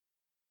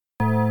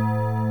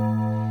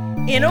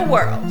In a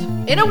world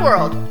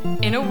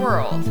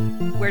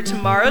where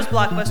tomorrow's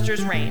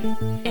blockbusters reign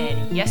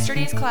and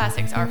yesterday's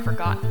classics are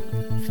forgotten,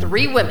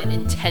 3 women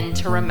intend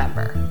to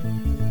remember.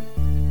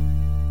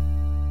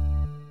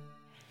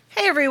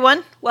 Hey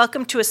everyone,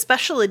 welcome to a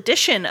special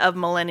edition of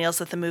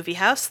Millennials at the Movie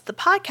House, the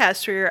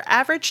podcast where your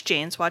average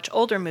Janes watch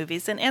older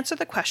movies and answer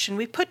the question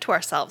we put to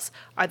ourselves.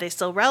 Are they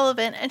still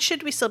relevant and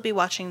should we still be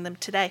watching them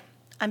today?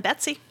 I'm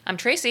Betsy. I'm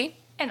Tracy.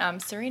 And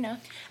I'm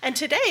Serena. And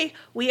today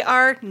we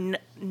are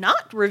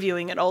not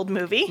reviewing an old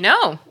movie.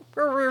 No.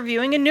 We're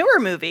reviewing a newer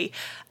movie.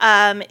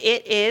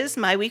 It is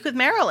My Week with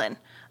Marilyn.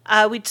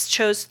 We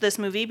chose this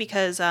movie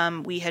because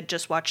we had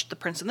just watched The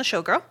Prince and the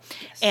Showgirl.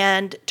 Yes.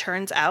 And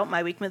turns out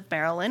My Week with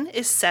Marilyn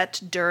is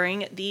set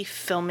during the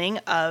filming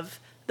of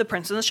The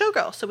Prince and the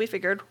Showgirl. So we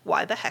figured,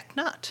 why the heck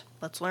not?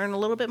 Let's learn a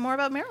little bit more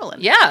about Marilyn.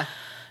 Yeah.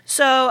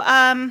 So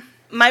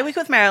My Week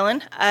with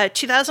Marilyn,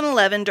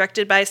 2011,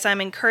 directed by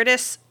Simon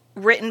Curtis,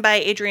 written by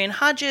Adrian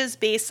Hodges,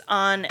 based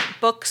on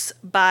books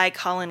by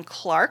Colin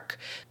Clark,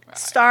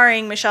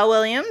 starring Michelle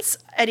Williams,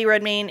 Eddie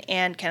Redmayne,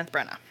 and Kenneth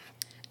Branagh.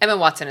 Emma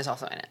Watson is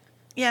also in it.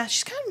 Yeah,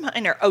 she's kind of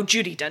minor. Oh,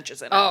 Judi Dench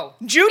is in it. Oh.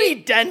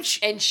 Judi Dench.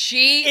 And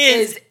she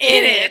is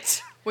in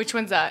it. Which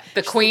one's that?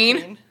 The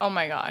queen. Oh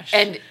my gosh.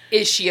 And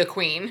is she a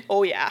queen?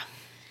 Oh, yeah.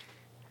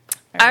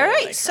 I All really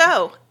right, like her.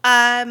 so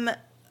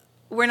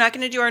we're not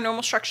going to do our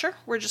normal structure.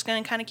 We're just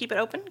going to kind of keep it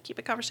open, keep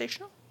it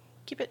conversational,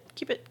 keep it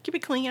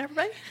clean,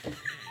 everybody.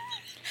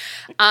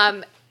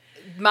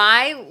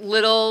 My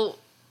little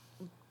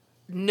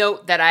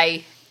note that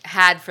I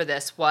had for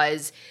this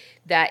was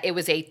that it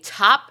was a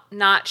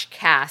top-notch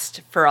cast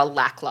for a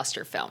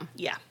lackluster film.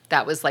 Yeah.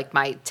 That was like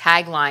my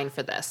tagline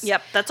for this.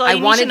 Yep, that's all you I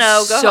need wanted to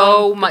know. Go so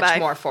home. much Goodbye.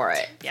 more for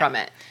it from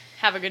it.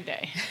 Have a good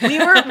day.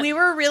 we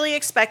were really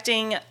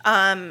expecting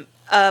a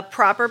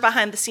proper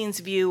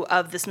behind-the-scenes view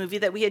of this movie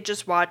that we had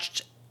just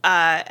watched,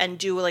 and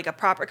do like a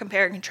proper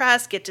compare and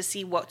contrast, get to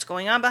see what's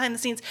going on behind the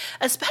scenes,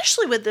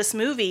 especially with this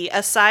movie,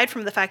 aside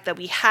from the fact that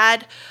we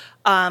had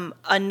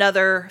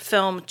another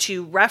film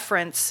to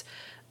reference.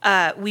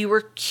 We were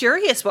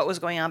curious what was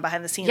going on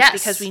behind the scenes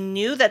because we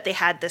knew that they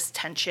had this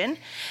tension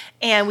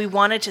and we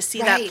wanted to see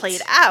that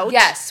played out.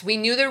 Yes, we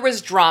knew there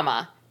was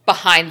drama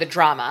behind the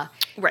drama.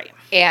 Right.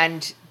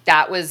 And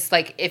that was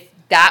like, if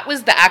that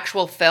was the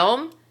actual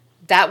film,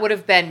 that would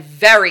have been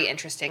very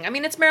interesting. I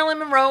mean, it's Marilyn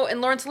Monroe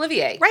and Laurence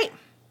Olivier. Right.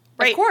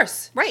 Of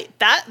course. Right.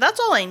 That's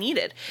all I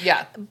needed.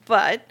 Yeah.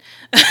 But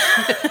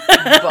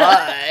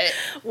But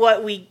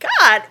what we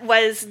got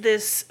was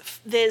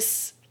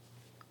this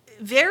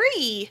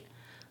very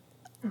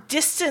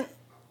distant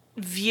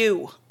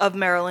view of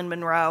Marilyn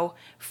Monroe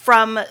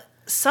from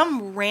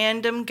some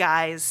random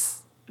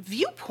guy's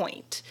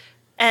viewpoint.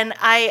 And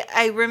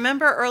I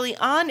remember early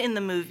on in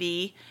the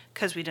movie,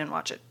 because we didn't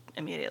watch it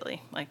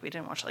immediately, like we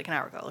didn't watch it like an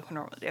hour ago like we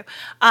normally do.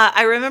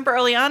 I remember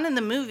early on in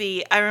the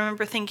movie, I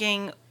remember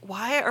thinking,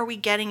 why are we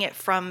getting it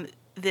from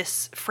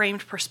this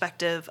framed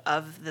perspective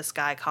of this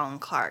guy, Colin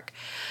Clark?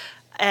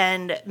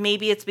 And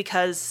maybe it's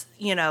because,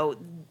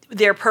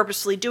 they're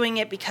purposely doing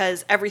it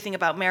because everything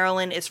about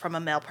Marilyn is from a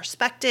male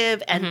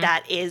perspective, and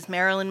that is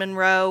Marilyn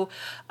Monroe.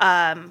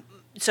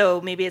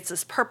 So maybe it's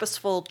this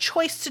purposeful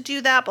choice to do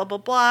that, blah, blah,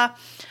 blah.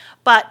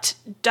 But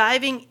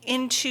diving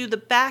into the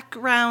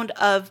background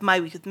of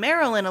My Week with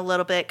Marilyn a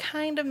little bit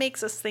kind of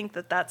makes us think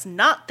that that's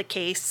not the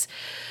case.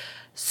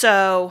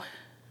 So,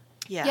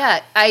 yeah.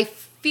 yeah, I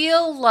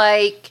feel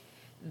like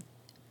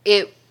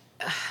he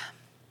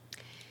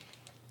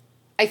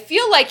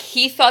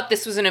thought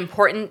this was an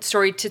important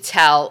story to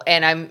tell,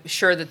 and I'm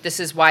sure that this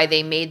is why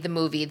they made the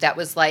movie that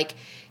was like,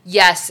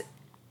 yes,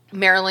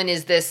 Marilyn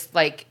is this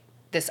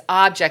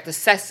object, the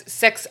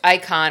sex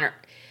icon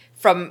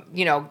from,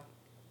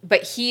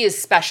 but he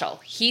is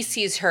special. He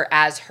sees her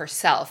as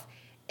herself,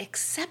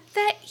 except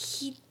that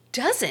he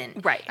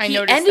doesn't. Right. I He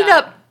noticed ended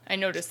that. up I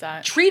noticed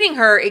that. treating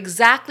her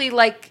exactly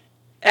like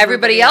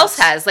everybody else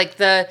has. Like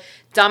the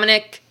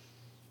Dominic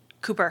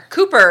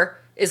Cooper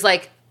is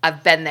like,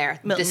 I've been there.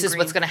 Milton this is Green.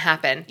 what's going to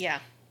happen. Yeah.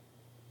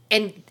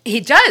 And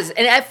he does.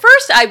 And at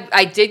first,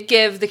 I did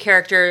give the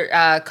character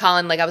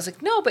Colin, I was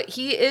like, no, but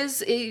he's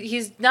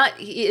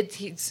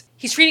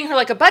treating her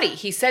like a buddy.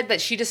 He said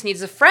that she just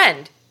needs a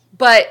friend,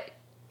 but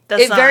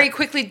very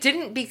quickly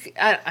didn't be.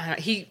 I don't know,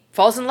 he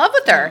falls in love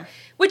with her,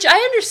 which I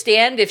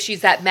understand if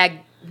she's that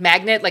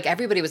magnet. Like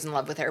everybody was in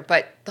love with her,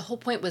 but the whole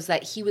point was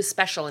that he was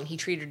special and he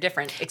treated her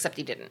different, except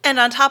he didn't. And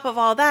on top of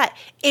all that,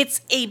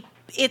 it's a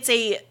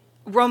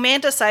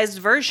romanticized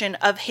version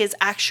of his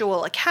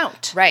actual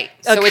account. Right.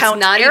 So account,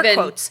 it's not air even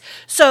quotes.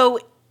 So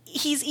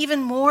he's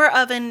even more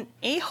of an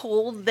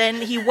a-hole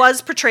than he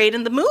was portrayed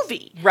in the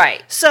movie.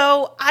 Right.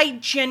 So I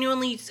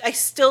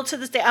still to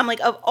this day, I'm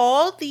like, of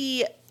all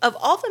the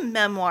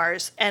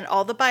memoirs and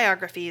all the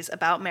biographies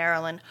about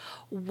Marilyn,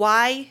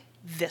 why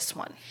this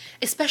one?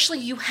 Especially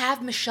you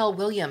have Michelle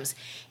Williams,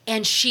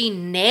 and she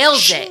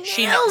nails it.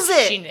 She nails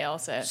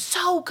it.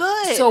 So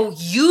good. So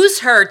use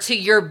her to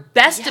your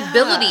best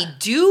ability.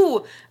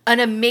 Do an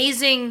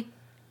amazing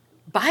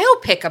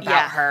biopic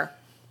about her.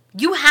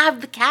 You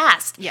have the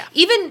cast. Yeah.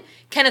 Even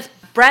Kenneth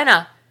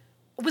Branagh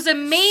was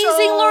amazing.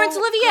 So Laurence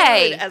good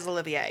Olivier. as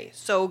Olivier.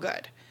 So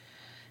good.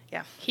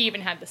 Yeah. He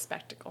even had the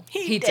spectacle.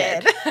 He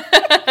did.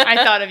 I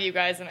thought of you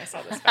guys when I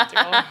saw the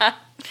spectacle.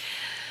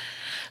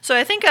 So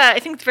I think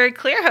it's very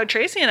clear how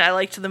Tracy and I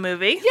liked the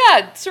movie.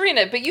 Yeah,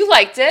 Serena, but you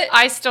liked it.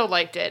 I still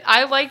liked it.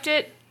 I liked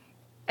it,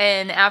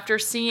 and after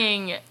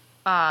seeing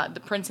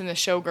The Prince and the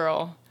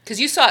Showgirl,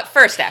 Because you saw it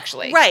first,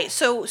 actually. Right.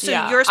 So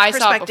Yeah, your I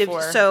saw it perspective.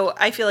 before. So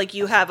I feel like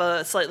you have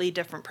a slightly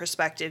different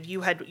perspective.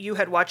 You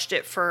had watched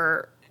it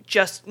for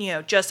just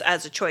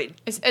as a choice.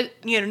 it's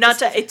Not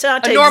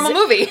to A normal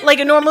movie. like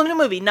a normal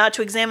movie, not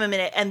to examine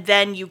it, and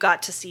then you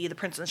got to see The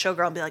Prince and the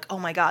Showgirl and be like, oh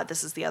my god,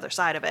 this is the other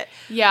side of it.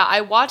 yeah, I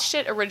watched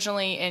it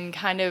originally and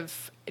kind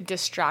of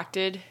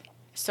distracted,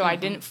 so I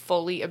didn't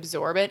fully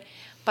absorb it.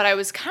 But I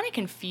was kind of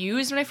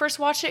confused when I first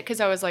watched it because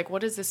I was like,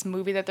 what is this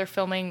movie that they're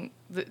filming?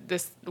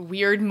 This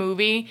weird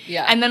movie.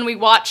 Yeah. And then we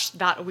watched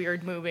that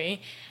weird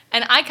movie.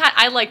 And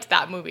I liked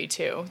that movie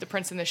too, The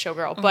Prince and the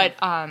Showgirl. But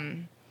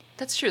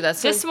That's true.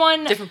 That's This a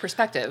one- different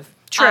perspective.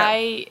 True.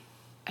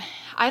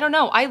 I don't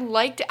know. I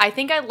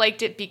think I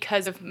liked it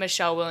because of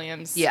Michelle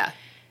Williams' Yeah.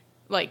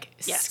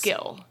 Yes.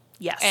 skill.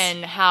 Yes.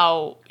 And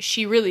how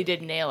she really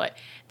did nail it.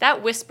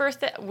 That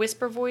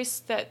whisper voice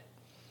that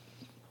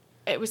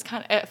it was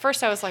kind of, at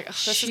first I was like, this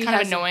She is kind of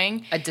has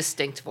annoying. A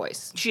distinct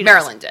voice. She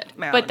Marilyn does. did.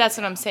 Marilyn But that's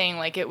what I'm saying.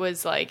 Like, it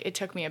was like, it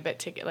took me a bit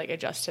to get, like,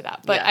 adjust to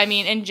that. But Yeah. I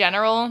mean, in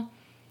general,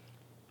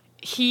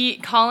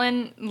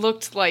 Colin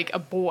looked like a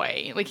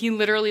boy. Like, he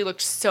literally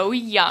looked so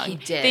young. He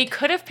did. They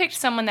could have picked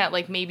someone that,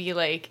 like, maybe,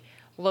 like,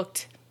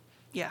 looked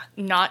yeah.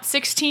 not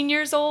 16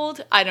 years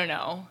old. I don't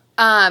know.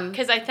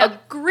 Because I thought-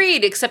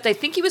 agreed, except I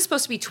think he was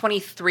supposed to be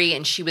 23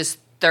 and she was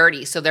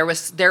 30. So there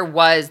was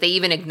they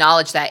even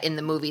acknowledged that in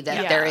the movie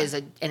that Yeah. there is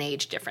an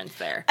age difference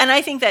there. And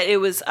I think that it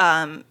was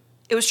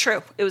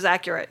true. It was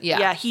accurate. Yeah.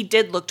 Yeah, he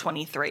did look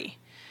 23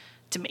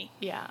 to me.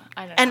 Yeah,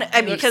 I don't And know. I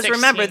He mean, looked because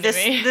remember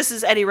 16 to me. this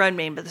is Eddie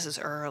Redmayne, but this is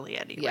early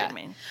Eddie Yeah.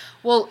 Redmayne.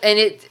 Well, and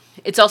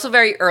it's also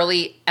very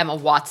early Emma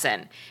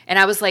Watson. And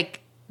I was like,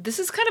 this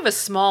is kind of a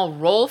small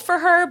role for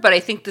her, but I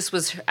think this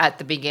was at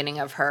the beginning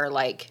of her,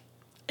 like,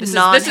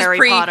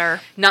 Non-Harry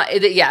Potter.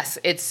 Yes,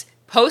 it's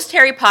post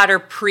Harry Potter,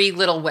 pre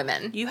Little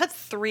Women. You had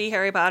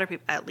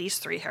at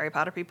least three Harry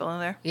Potter people in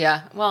there.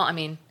 Yeah, well, I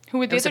mean, Who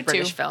were it the was a other two?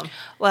 British film.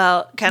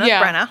 Well, Kenneth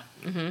Yeah.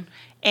 Branagh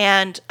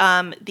and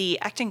the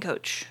acting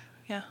coach.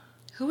 Yeah,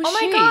 Who was Oh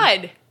she? my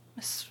god.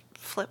 Miss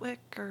Flitwick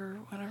or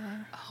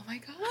whatever. Oh my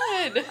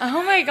god.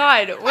 Oh my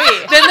god.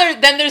 Wait.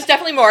 then there's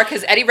definitely more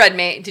because Eddie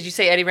Redmayne. Did you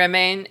say Eddie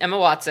Redmayne? Emma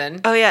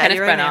Watson. Oh yeah, Kenneth Eddie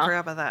Redmayne. I Branagh. forgot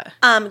about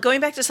that.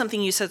 Going back to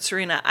something you said,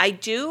 Serena, I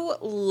do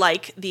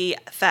like the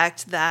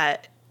fact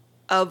that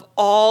of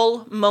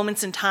all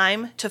moments in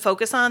time to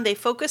focus on, they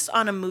focused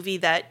on a movie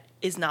that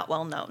is not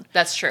well known.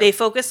 That's true. They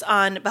focus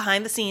on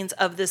behind the scenes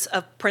of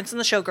Prince and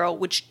the Showgirl,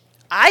 which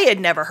I had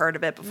never heard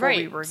of it before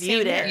we Right,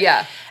 reviewed same it. here.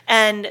 Yeah.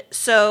 And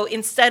so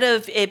instead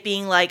of it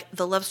being like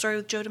the love story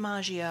with Joe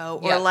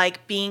DiMaggio or Yeah.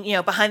 like being,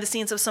 behind the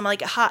scenes of some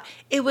like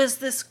it was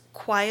this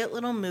quiet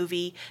little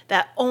movie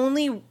that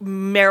only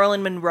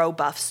Marilyn Monroe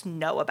buffs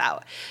know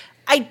about.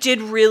 I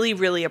did really,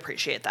 really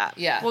appreciate that.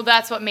 Yeah. Well,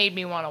 that's what made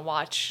me want to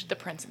watch The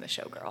Prince and the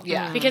Showgirl.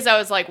 Yeah. Because I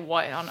was like,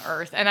 what on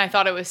earth? And I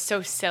thought it was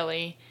so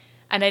silly.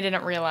 And I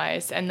didn't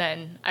realize. And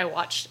then I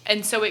watched.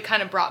 And so it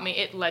kind of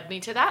it led me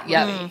to that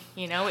movie.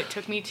 Yeah. It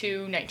took me to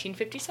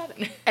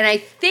 1957. And I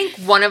think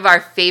one of our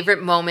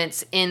favorite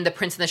moments in The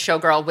Prince and the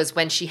Showgirl was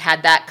when she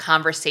had that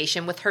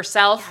conversation with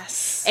herself.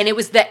 Yes. And it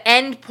was the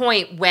end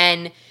point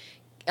when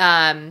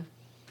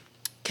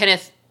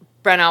Kenneth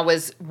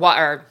Branagh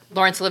or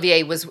Laurence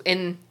Olivier was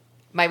in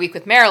My Week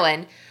with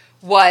Marilyn,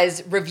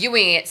 was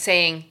reviewing it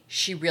saying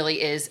she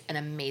really is an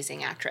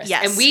amazing actress.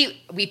 Yes. And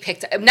we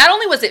picked, not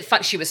only was it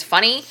fun, she was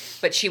funny,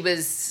 but she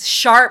was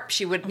sharp.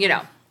 She would,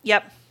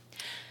 Yep.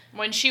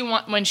 When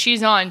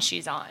she's on,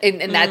 she's on.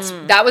 and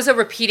that was a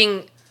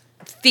repeating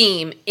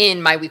theme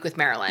in My Week with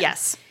Marilyn.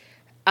 Yes.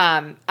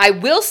 I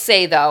will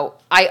say though,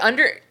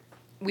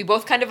 we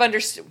both kind of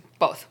understood.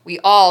 We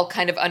all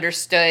kind of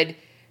understood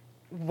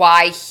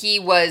why he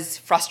was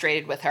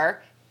frustrated with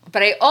her,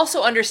 but I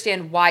also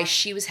understand why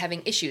she was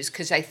having issues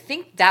because I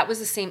think that was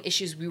the same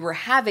issues we were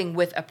having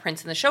with A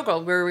Prince and the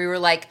Showgirl, where we were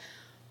like,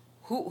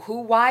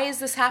 why is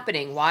this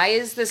happening? Why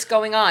is this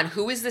going on?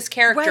 Who is this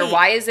character? Right.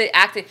 Why is it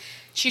acting?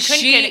 She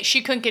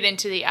couldn't get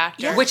into the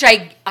actor. Yeah. Which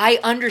I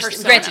understand.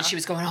 Persona. Granted, she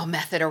was going,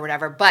 method or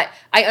whatever, but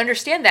I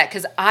understand that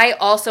because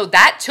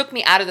that took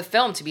me out of the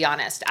film, to be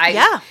honest.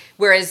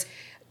 Whereas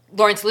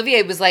Laurence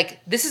Olivier was like,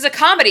 this is a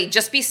comedy,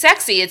 just be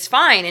sexy, it's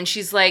fine. And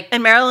she's like...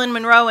 And Marilyn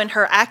Monroe and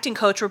her acting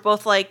coach were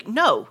both like,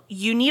 no,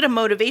 you need a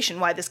motivation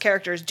why this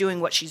character is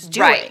doing what she's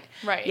doing.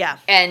 Right. Yeah.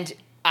 And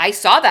I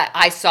saw that.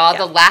 I saw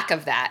the Yeah. lack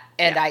of that.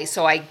 And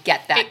Yeah. I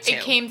get that too.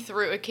 It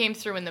came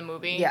through in the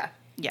movie. Yeah.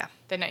 Yeah.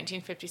 The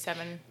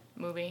 1957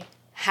 movie.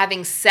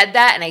 Having said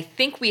that, and I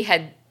think we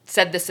had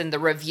said this in the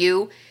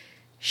review,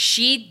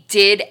 she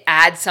did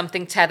add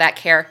something to that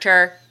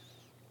character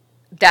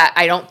that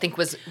I don't think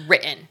was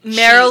written.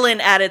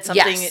 Marilyn added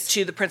something Yes.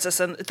 to the Prince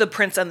and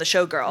the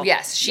Showgirl.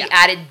 Yes, she Yeah.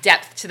 added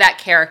depth to that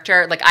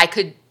character. Like I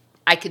could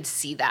I could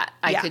see that.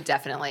 I Yeah. could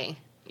definitely,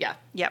 yeah.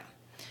 Yep.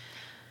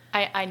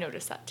 I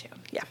noticed that too.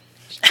 Yeah.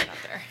 She put it out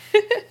there.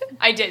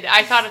 I did.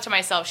 I thought it to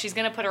myself. She's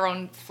gonna put her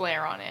own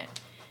flair on it.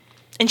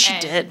 And she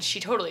And did. She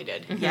totally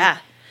did. Yeah.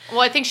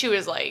 Well, I think she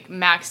was like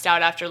maxed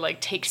out after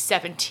like take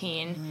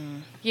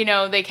 17. You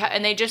know, they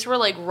just were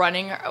like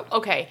running her.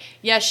 Okay,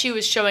 yeah, she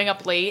was showing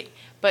up late,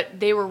 but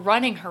they were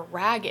running her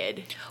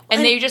ragged.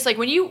 And they just like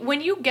when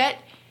you get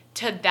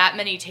to that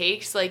many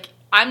takes, like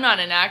I'm not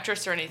an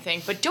actress or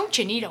anything, but don't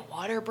you need a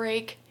water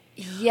break?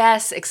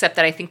 Yes, except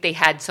that I think they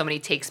had so many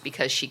takes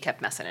because she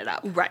kept messing it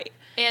up. Right.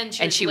 And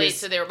she And was she late, was-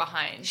 so they were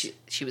behind.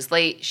 She was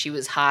late. She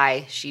was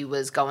high. She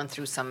was going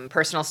through some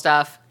personal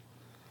stuff.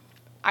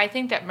 I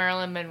think that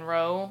Marilyn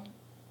Monroe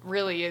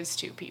really is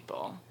two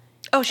people.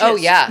 Oh, she Oh,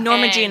 is. yeah.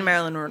 Norma And- Jean and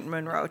Marilyn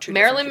Monroe. Two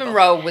Marilyn different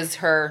people. Monroe was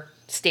her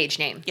stage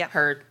name. Yeah.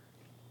 Her.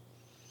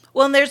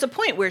 Well, and there's a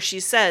point where she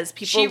says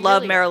people She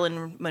love really-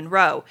 Marilyn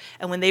Monroe,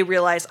 and when they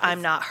realize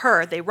I'm not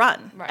her, they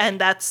run. Right. And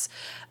that's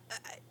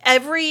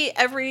every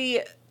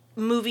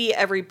movie,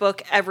 every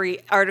book, every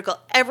article,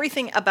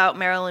 everything about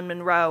Marilyn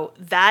Monroe.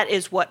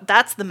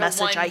 That's the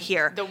message I one-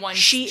 hear. the one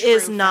She true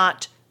is fact.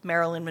 not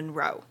Marilyn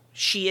Monroe.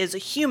 She is a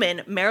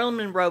human. Marilyn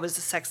Monroe is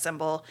a sex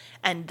symbol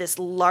and this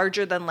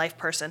larger than life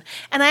person.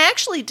 And I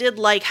actually did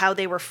like how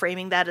they were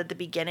framing that at the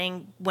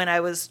beginning when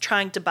I was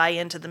trying to buy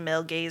into the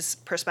male gaze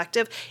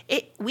perspective.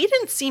 We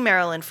didn't see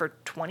Marilyn for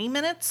 20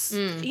 minutes,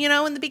 you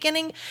know, in the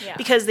beginning Yeah.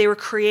 because they were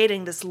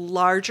creating this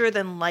larger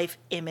than life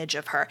image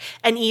of her.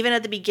 And even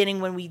at the beginning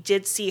when we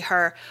did see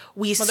her,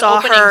 we the saw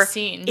opening her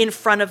scene. in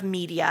front of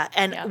media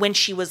and Yeah. when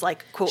she was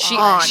like, quote, She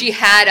on. she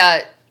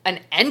had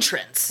an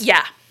entrance.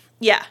 Yeah,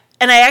 yeah.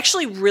 And I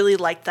actually really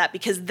liked that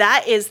because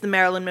that is the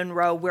Marilyn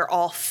Monroe we're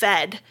all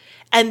fed.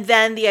 And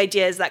then the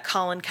idea is that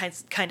Colin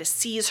kind of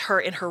sees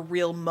her in her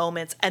real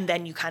moments, and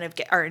then you kind of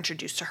are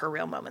introduced to her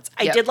real moments.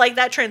 I Yep. did like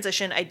that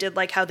transition. I did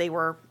like how they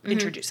were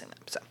introducing them.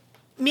 So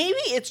maybe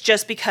it's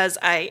just because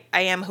I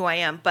am who I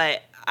am,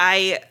 but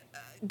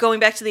going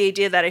back to the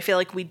idea that I feel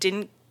like we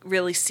didn't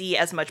really see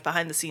as much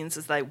behind the scenes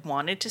as I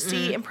wanted to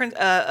see in Prince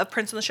and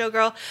the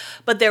Showgirl,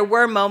 but there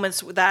were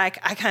moments that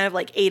I kind of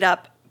like ate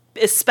up,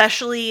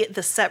 especially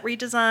the set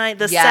redesign,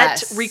 the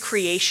Yes. set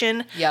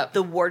recreation, Yep.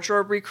 the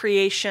wardrobe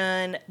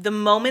recreation, the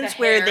moments The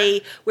where hair.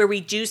 where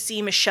we do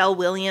see Michelle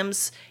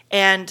Williams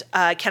and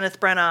Kenneth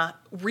Branagh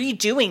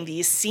redoing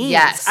these scenes.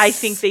 Yes. I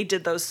think they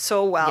did those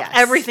so well. Yes.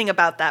 Everything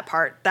about that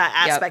part, that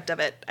Yep. aspect of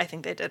it, I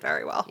think they did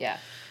very well. Yeah.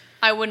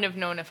 I wouldn't have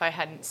known if I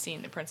hadn't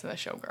seen The Prince and the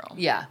Showgirl.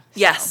 Yeah.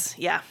 Yes.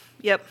 Yeah.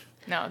 Yep.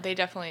 No, they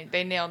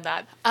nailed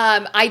that.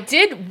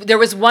 There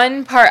was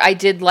one part I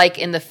did like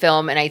in the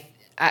film, and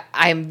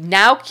I'm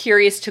now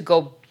curious to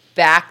go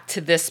back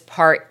to this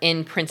part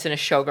in Prince and a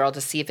Showgirl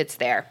to see if it's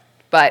there.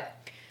 But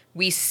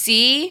we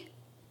see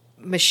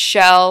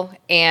Michelle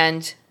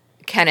and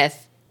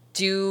Kenneth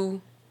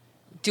do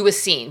a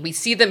scene. We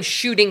see them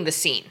shooting the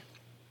scene.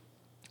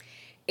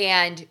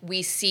 And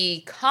we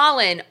see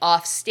Colin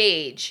off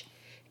stage,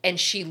 and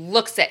she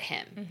looks at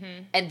him.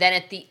 Mm-hmm. And then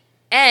at the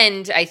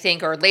end, I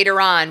think, or later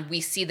on,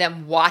 we see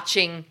them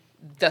watching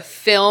the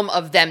film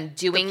of them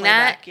doing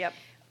that. Playback, yep.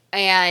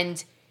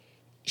 And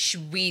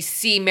we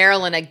see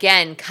Marilyn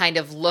again kind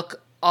of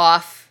look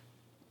off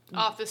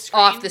Off the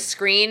screen. the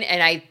screen,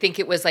 and I think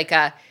it was like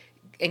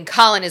and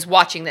Colin is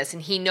watching this,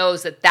 and he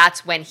knows that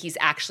that's when he's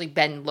actually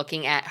been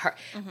looking at her.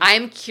 Mm-hmm.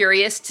 I'm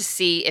curious to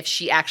see if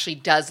she actually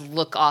does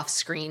look off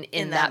screen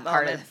in that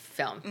part of the moment.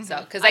 film. Mm-hmm.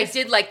 So, because I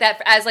did like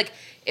that as like,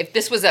 if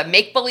this was a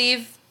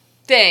make-believe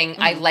thing,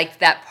 I Mm-hmm. liked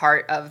that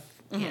part of,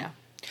 you know.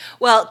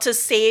 Well, to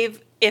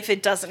save, if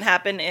it doesn't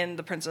happen in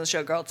The Prince and the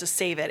Showgirl, to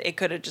save it, it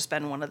could have just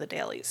been one of the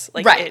dailies.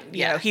 Like, Right.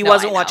 You know, he No,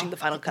 wasn't I know. watching the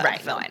final cut. Right.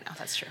 Of the No, film. I know.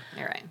 That's true.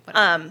 You're right.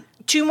 Whatever.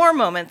 Two more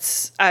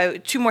moments,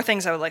 two more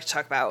things I would like to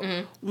talk about.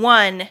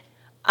 One,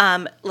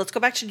 let's go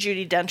back to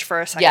Judi Dench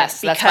for a second.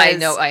 Yes, that's why I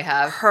because know I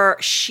have. her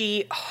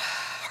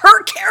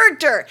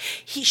character.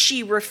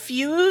 She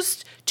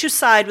refused to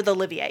side with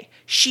Olivier.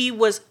 She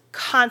was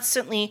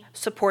constantly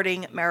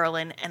supporting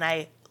Marilyn, and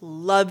I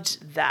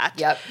loved that.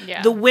 Yep.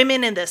 Yeah. The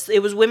women in this, it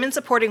was women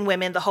supporting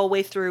women the whole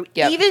way through.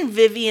 Yep. Even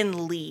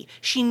Vivian Lee,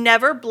 she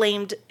never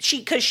blamed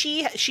because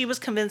she was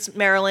convinced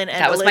Marilyn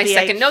and That was Olivier,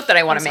 my second note that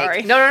I want to I'm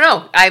make. sorry.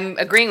 No. I'm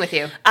agreeing with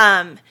you.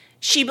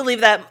 She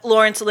believed that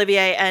Laurence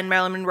Olivier and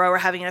Marilyn Monroe were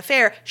having an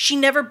affair. She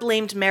never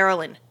blamed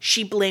Marilyn.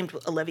 She blamed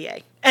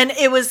Olivier. And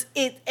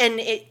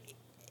it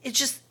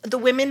just, the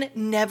women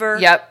never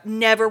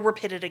were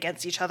pitted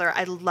against each other.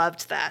 I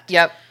loved that.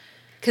 Yep.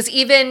 Because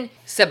even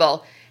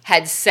Sybil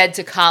had said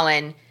to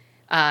Colin,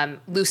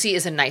 Lucy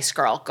is a nice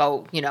girl.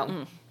 Go,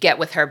 get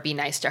with her, be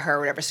nice to her,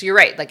 whatever. So you're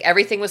right. Like,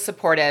 everything was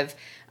supportive.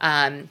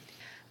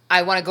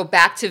 I want to go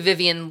back to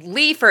Vivian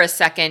Lee for a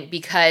second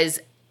because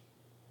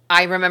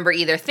I remember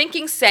either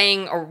thinking,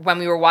 saying, or when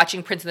we were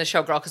watching Prince and the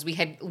Showgirl, because we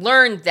had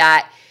learned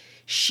that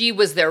she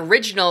was the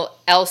original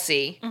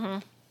Elsie,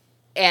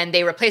 and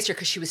they replaced her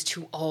because she was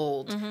too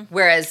old.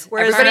 Whereas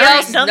everybody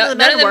else, none of the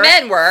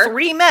men were.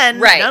 3 men,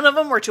 Right. none of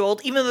them were too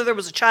old, even though there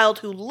was a child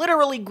who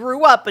literally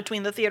grew up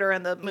between the theater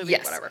and the movie,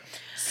 Yes. whatever.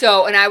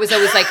 So, and I was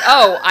always like,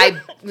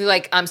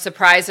 I'm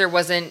surprised there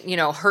wasn't,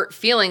 hurt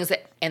feelings,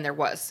 and there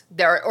was.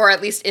 Or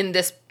at least in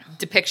this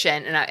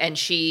depiction, and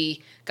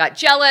she got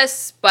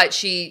jealous,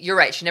 but you're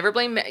right, she never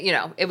blamed,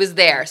 it was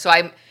there. So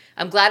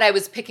I'm glad I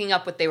was picking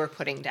up what they were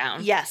putting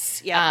down.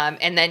 Yes, yeah.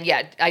 And then,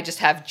 I just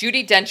have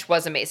Judi Dench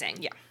was amazing.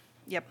 Yeah,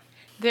 yep.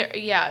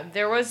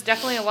 There was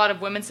definitely a lot of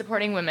women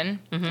supporting women.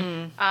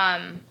 Mm-hmm.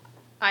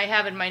 I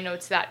have in my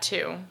notes that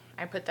too.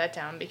 I put that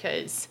down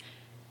because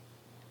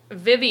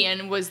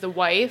Vivian was the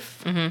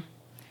wife,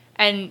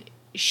 and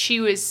she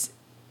was,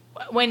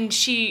 when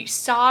she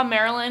saw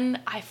Marilyn,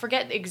 I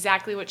forget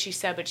exactly what she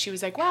said, but she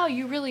was like, wow,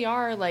 you really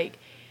are, like,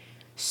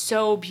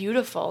 so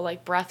beautiful,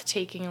 like,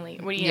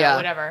 breathtakingly,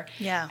 whatever.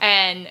 Yeah.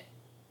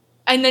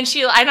 And then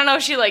she, I don't know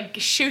if she, like,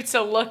 shoots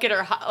a look at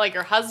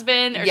her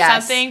husband or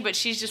something, but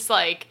she's just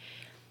like,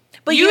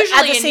 but usually,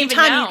 at the same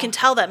time, now, you can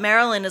tell that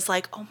Marilyn is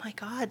like, oh my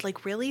God,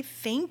 like, really?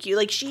 Thank you.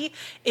 Like, she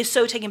is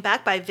so taken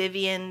back by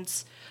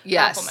Vivian's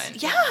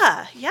compliment.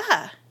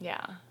 Yeah.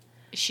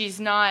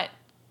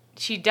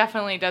 She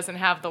definitely doesn't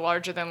have the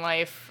larger than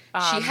life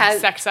she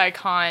has sex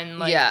icon,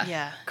 like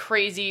Yeah.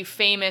 crazy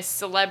famous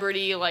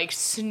celebrity, like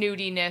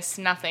snootiness,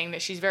 nothing.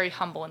 That she's very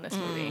humble in this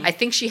movie. I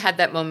think she had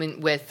that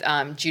moment with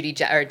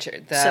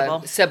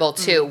Sybil. Sybil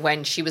too,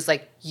 when she was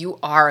like, "You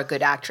are a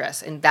good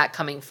actress," and that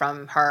coming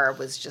from her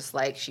was just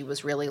like she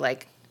was really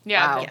like,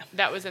 wow.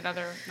 That was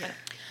another. Yeah.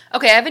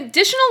 Okay, I have an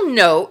additional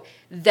note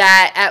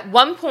that at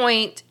one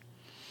point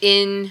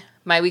in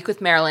My Week with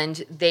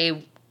Maryland,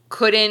 they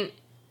couldn't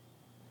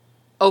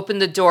open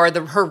the door,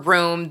 her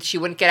room. She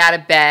wouldn't get out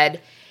of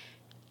bed,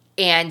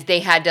 and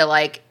they had to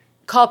like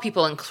call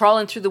people and crawl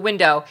in through the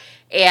window.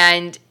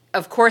 And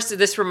of course,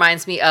 this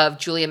reminds me of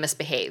Julia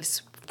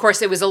Misbehaves. Of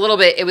course, it was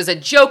a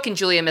joke in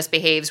Julia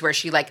Misbehaves where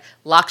she like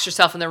locks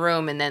herself in the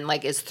room and then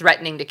like is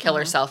threatening to kill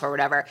herself or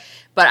whatever.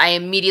 But I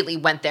immediately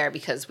went there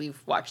because we've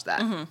watched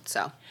that.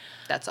 So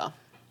that's all.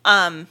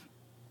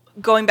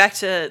 Going back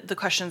to the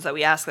questions that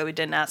we asked that we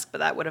didn't ask, but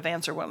that would have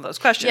answered one of those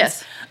questions.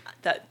 Yes.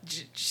 Did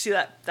you see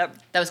that? That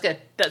was good.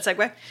 That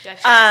segue?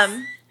 Yes.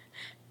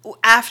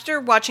 After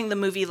watching the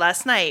movie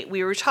last night,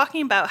 we were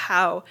talking about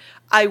how,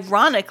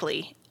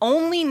 ironically,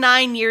 only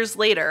 9 years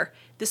later,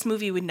 this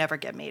movie would never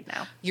get made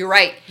now. You're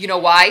right. You know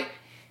why?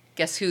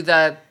 Guess who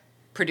the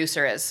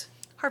producer is?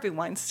 Harvey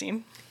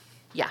Weinstein.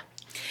 Yeah.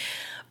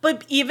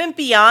 But even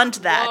beyond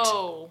that,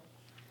 Whoa.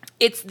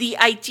 it's the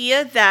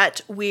idea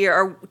that we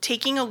are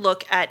taking a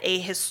look at a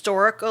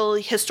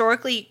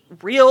historically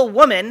real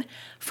woman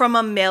from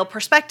a male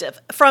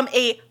perspective, from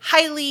a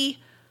highly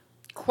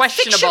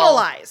Questionable.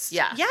 fictionalized,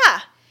 Yeah.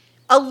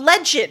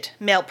 alleged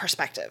male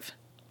perspective,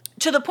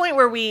 to the point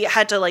where we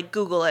had to like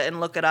Google it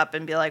and look it up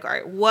and be like, all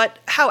right,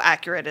 how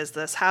accurate is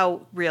this?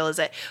 How real is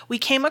it? We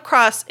came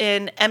across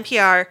an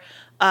NPR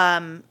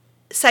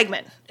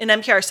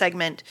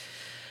segment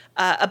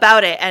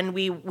about it, and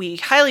we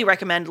highly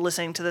recommend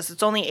listening to this.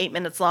 It's only 8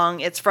 minutes long.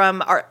 It's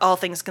from All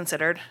Things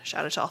Considered.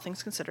 Shout out to All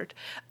Things Considered.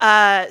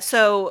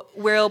 So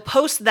we'll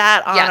post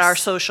that on our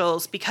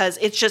socials because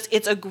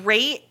it's a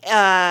great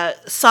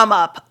sum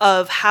up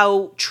of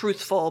how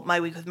truthful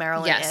My Week with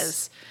Marilyn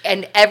is.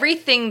 And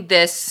everything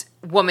this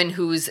woman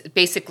who's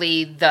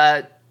basically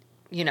the,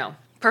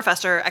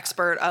 professor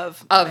expert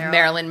of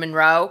Marilyn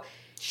Monroe.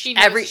 She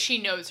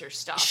knows her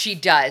stuff. She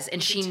does,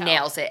 and she tell.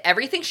 nails it.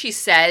 Everything she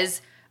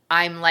says,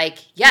 I'm like,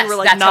 yes, were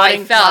like that's nodding,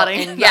 how I felt.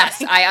 nodding, And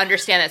yes, I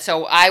understand that.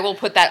 So I will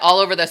put that all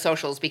over the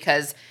socials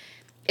because,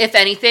 if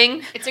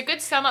anything, it's a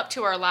good sum up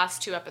to our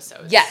last 2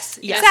 episodes. Yes,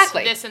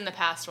 exactly. This and the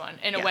past one,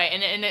 in a way,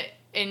 and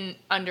in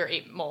under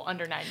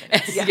 9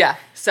 minutes. Yeah.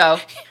 So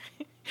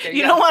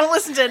you don't want to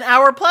listen to an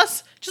hour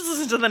plus? Just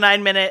listen to the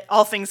 9 minute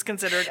All Things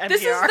Considered NPR.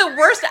 This is the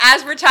worst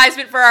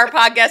advertisement for our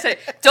podcast.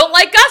 Don't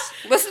like us?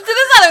 Listen to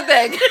this other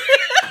thing.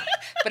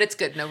 But it's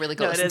good. No, really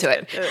go listen to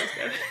it. It is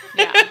good.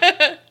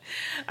 Yeah.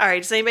 All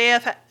right. Does anybody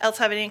else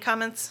have any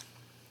comments?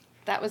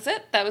 That was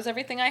it. That was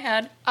everything I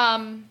had.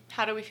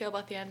 How do we feel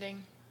about the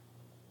ending?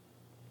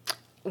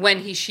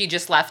 When she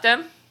just left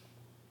him?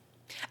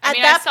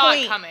 I saw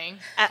it coming.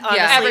 Honestly,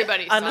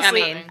 Everybody saw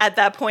honestly, it coming. at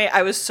that point,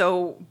 I was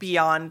so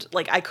beyond,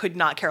 like, I could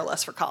not care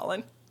less for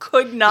Colin.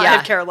 Could not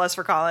have cared less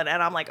for Colin.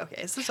 And I'm like,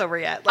 okay, is this over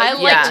yet? Like, I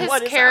liked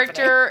what his is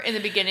character in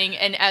the beginning,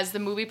 and as the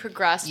movie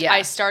progressed, Yeah.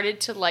 I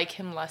started to like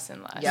him less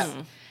and less. Yeah.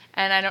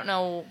 And I don't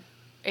know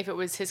if it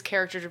was his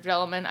character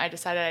development, I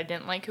decided I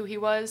didn't like who he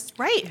was.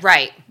 happening?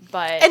 Right.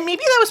 But And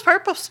maybe that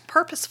was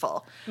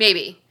purposeful.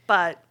 Maybe.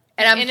 But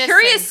And I'm In a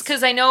curious sense.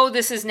 because I know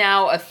this is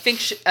now a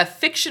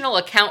fictional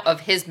account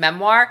of his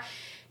memoir.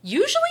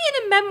 Usually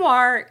in a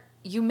memoir,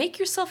 you make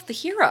yourself the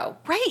hero.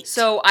 Right.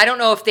 So I don't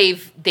know if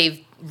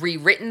they've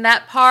rewritten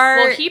that part.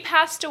 well, he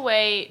passed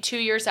away 2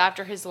 years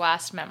after his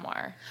last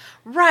memoir.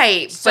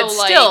 Right. So, but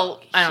like,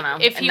 still, I don't know.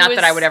 if And he not that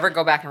was- I would ever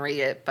go back and read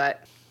it,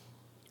 but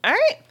all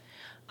right.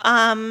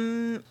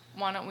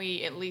 Why don't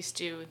we at least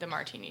do the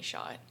martini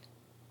shot?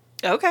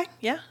 Okay.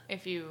 Yeah.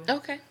 If you,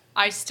 okay.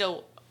 I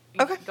still.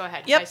 Okay. Go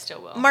ahead. Yep. I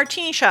still will.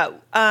 Martini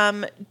shot.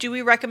 Do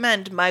we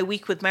recommend My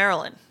Week with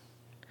Marilyn?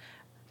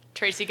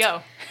 Tracy,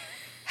 go.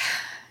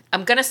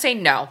 I'm going to say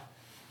no.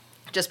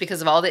 just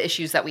because of all the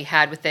issues that we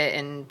had with it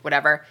and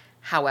whatever.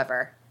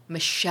 However,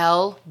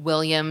 Michelle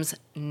Williams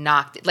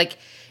knocked it. Like,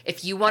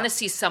 if you want to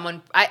see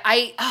someone,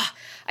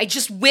 I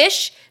just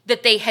wish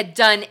that they had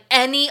done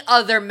any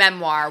other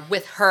memoir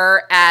with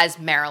her as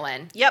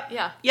Marilyn. Yep.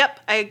 Yeah. Yep.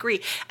 I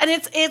agree. And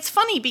it's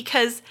funny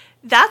because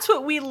that's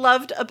what we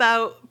loved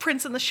about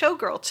Prince and the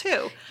Showgirl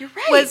too. You're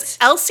right. Was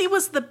Elsie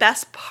was the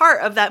best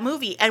part of that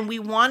movie, and we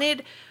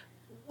wanted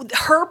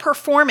her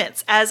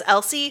performance as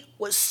Elsie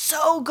was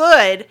so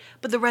good,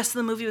 but the rest of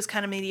the movie was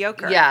kind of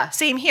mediocre. Yeah.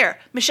 Same here.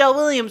 Michelle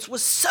Williams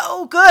was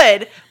so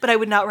good, but I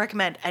would not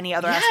recommend any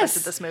other aspect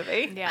of this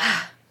movie.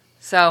 Yeah.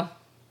 So,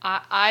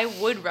 I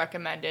would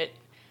recommend it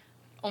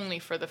only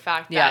for the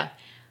fact Yeah. that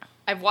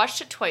I've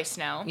watched it twice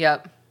now.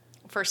 yep.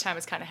 First time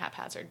was kind of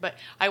haphazard, but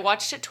I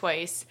watched it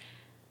twice.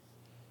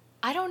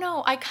 I don't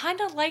know. I kind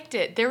of liked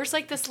it. There was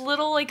like this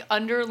little like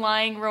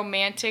underlying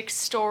romantic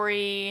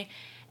story.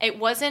 It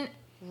wasn't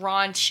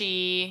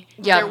raunchy.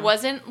 Yeah. There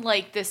wasn't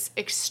like this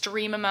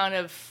extreme amount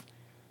of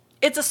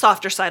It's a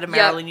softer side of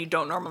Marilyn you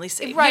don't normally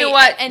see. Right. You know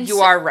what? And you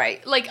so- are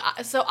right. like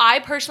so I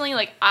personally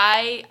like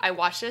I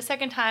watched it a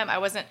second time. I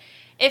wasn't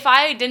if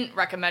I didn't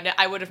recommend it,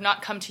 I would have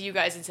not come to you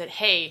guys and said,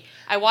 "Hey,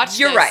 I watched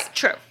You're this. right.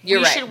 True. You're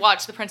we right. should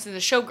watch The Prince and the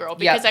Showgirl,"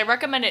 because Yep. I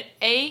recommend it.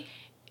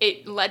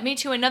 It led me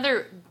to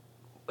another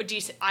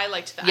decent. I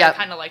liked that. Yep. I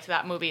kind of liked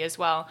that movie as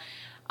well.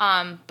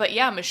 But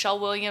yeah, Michelle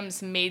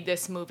Williams made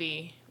this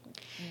movie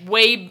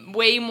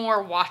way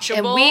more watchable.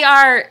 And we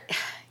are,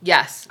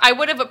 yes. I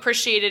would have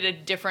appreciated a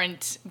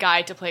different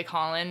guy to play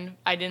Colin.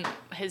 I didn't.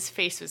 His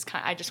face was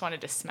kind. I just wanted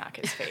to smack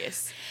his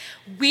face.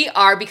 We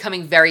are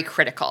becoming very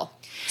critical.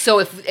 So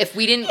if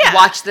we didn't Yeah.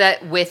 watch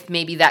that with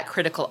maybe that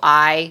critical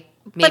eye,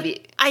 maybe.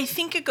 But I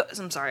think it goes.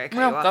 I'm sorry, I cut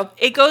No, you off. go.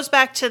 It goes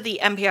back to the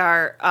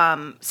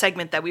NPR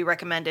segment that we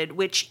recommended,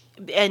 which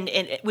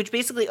which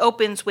basically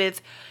opens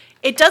with,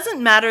 it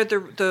doesn't matter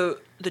the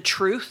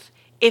truth.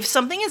 If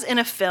something is in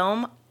a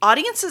film,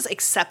 audiences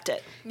accept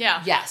it.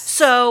 Yeah. Yes.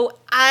 So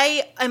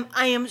I am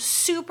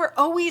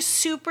always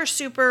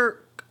super.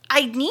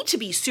 I need to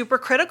be super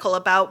critical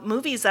about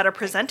movies that are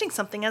presenting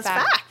something as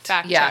fact.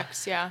 Fact Yeah.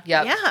 checks. Yeah.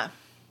 Yep. Yeah.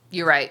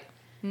 You're right.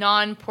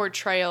 Non-proper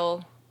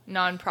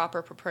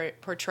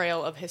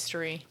portrayal of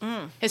history.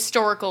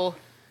 Historical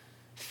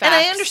facts. And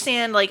I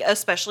understand, like,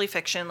 especially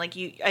fiction,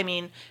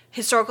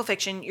 historical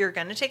fiction, you're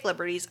going to take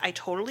liberties. I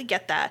totally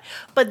get that.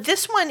 But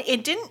this one,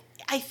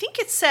 I think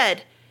it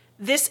said,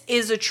 this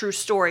is a true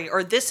story,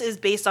 or this is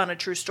based on a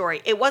true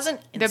story. It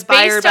wasn't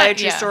inspired by a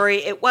true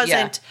story. It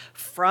wasn't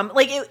from,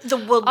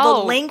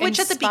 the language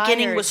at the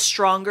beginning was inspired.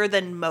 stronger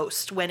than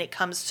most when it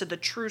comes to the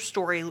true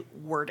story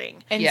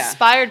wording.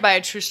 Inspired by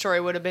a true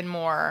story would have been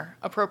more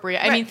appropriate.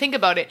 I mean, Right. think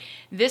about it.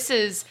 This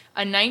is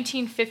a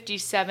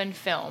 1957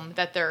 film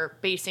that they're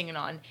basing it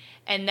on.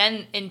 And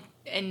then in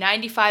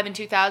 95 and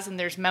 2000,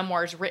 there's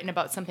memoirs written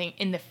about something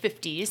in the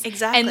 50s.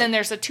 Exactly. And then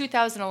there's a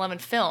 2011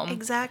 film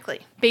Exactly.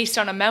 based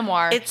on a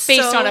memoir It's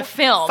based so on a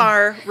film.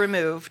 far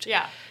removed.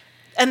 Yeah.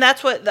 And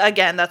that's what the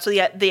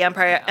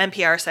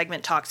NPR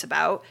segment talks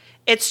about.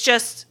 It's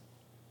just,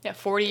 Yeah,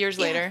 40 years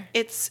later.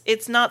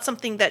 it's not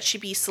something that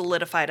should be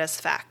solidified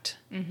as fact.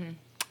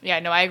 Yeah,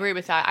 no, I agree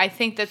with that. I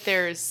think that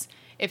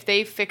if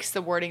they fixed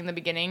the wording in the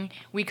beginning,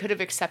 we could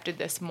have accepted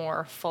this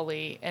more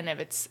fully, and if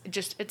it's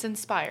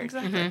inspired.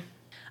 Exactly.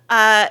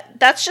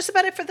 That's just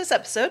about it for this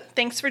episode.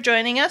 Thanks for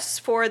joining us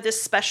for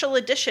this special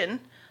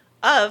edition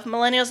of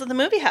Millennials at the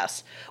Movie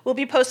House. We'll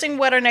be posting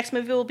what our next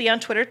movie will be on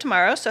Twitter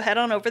tomorrow, so head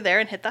on over there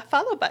and hit that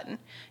follow button.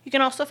 You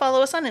can also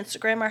follow us on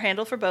Instagram. Our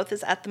handle for both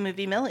is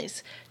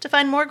 @TheMovieMillies. To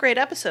find more great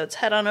episodes,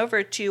 head on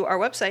over to our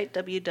website,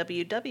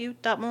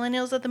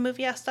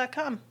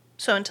 www.millennialsatthemoviehouse.com.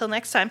 So until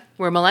next time.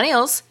 We're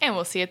millennials. And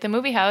we'll see you at the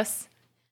movie house.